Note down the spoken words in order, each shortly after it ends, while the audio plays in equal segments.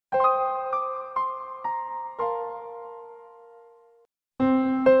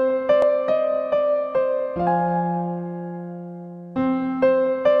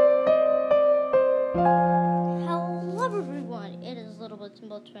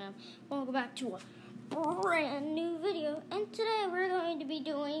fam. Welcome back to a brand new video, and today we're going to be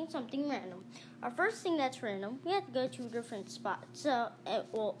doing something random. Our first thing that's random, we have to go to a different spot,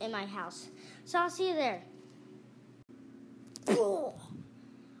 in my house. So I'll see you there.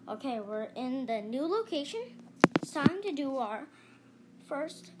 Okay, we're in the new location. It's time to do our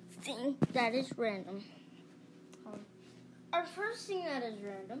first thing that is random. Our first thing that is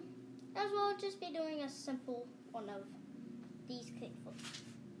random, as well, just be doing a simple one of these kickflips.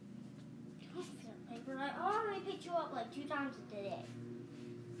 I already picked you up like 2 times today.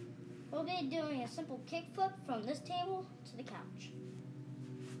 We'll be doing a simple kickflip from this table to the couch.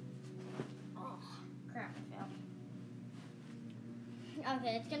 Oh, crap, I fell.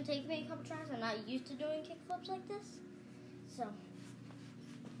 Okay, it's gonna take me a couple tries. I'm not used to doing kickflips like this. So,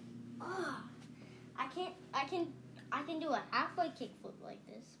 I can do a halfway kickflip like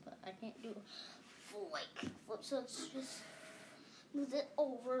this, but I can't do a full like kickflip. So let's just move it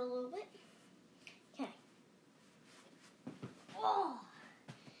over a little bit. Okay. Oh,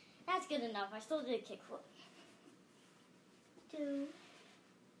 that's good enough. I still did a kickflip. 2.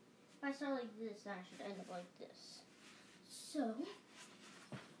 If I start like this, I should end up like this. So,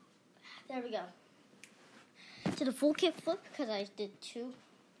 there we go. Did a full kickflip because I did 2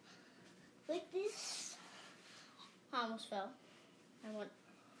 like this. I almost fell. I went.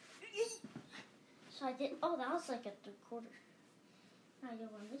 So I did. Oh, that was like a 3/4. Now I go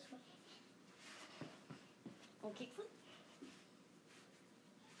one this way. Full kickflip.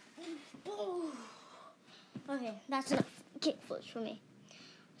 Okay, that's enough kickflips for me.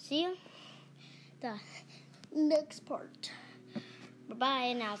 See you the next part. Bye-bye,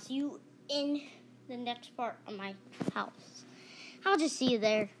 and I'll see you in the next part of my house. I'll just see you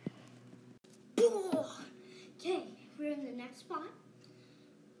there. Okay, we're in the next spot.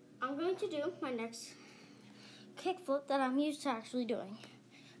 I'm going to do my next kickflip that I'm used to actually doing.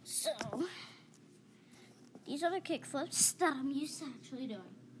 So, these are the kickflips that I'm used to actually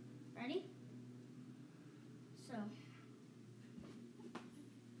doing. Ready? So,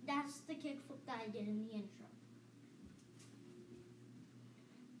 that's the kickflip that I did in the intro.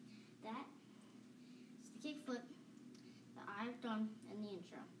 That is the kickflip that I've done in the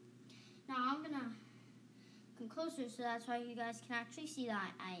intro. Now I'm gonna come closer so that's why you guys can actually see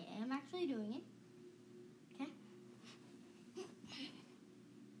that I am actually doing it. Okay?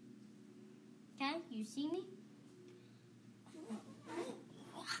 Okay, you see me?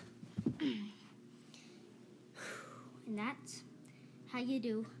 And that's how you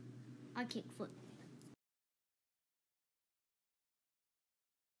do a kickflip.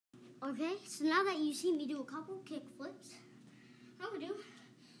 Okay, so now that you see me do a couple kickflips, I'm going to do a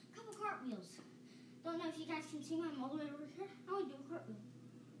couple cartwheels. Don't know if you guys can see me, I'm all the way over here. I'm going to do a cartwheel.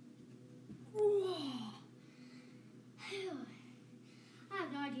 I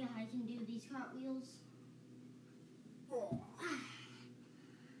have no idea how I can do these cartwheels.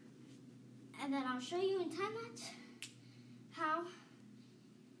 And then I'll show you in time-lapse how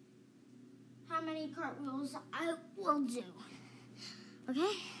many cartwheels I will do.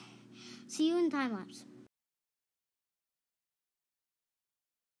 Okay? See you in time-lapse.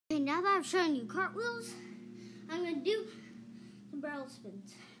 Okay, now that I've shown you cartwheels, I'm going to do some barrel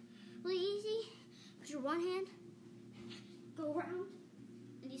spins. Really easy. Put your one hand, go around,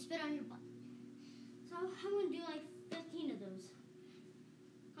 and you spin on your butt. So I'm going to do like 15 of those.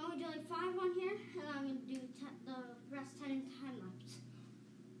 I'm going to do like 5 on here, and I'm going to do the rest 10 in time-lapse.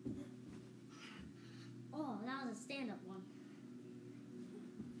 Oh, that was a stand-up one.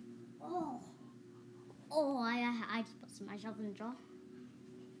 Oh, I just busted myself in the jaw.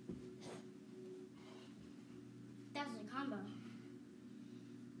 That was a combo.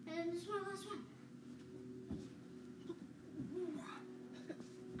 And then this one, last one.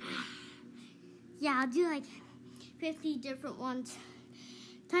 Yeah, I'll do like 50 different ones.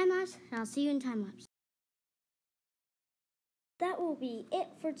 Time-lapse, and I'll see you in time-lapse. That will be it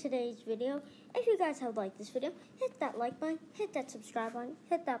for today's video. If you guys have liked this video, hit that like button, hit that subscribe button,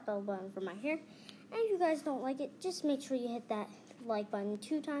 hit that bell button for my hair. And if you guys don't like it, just make sure you hit that like button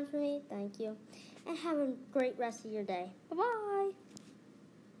 2 times for me. Thank you. And have a great rest of your day. Bye-bye.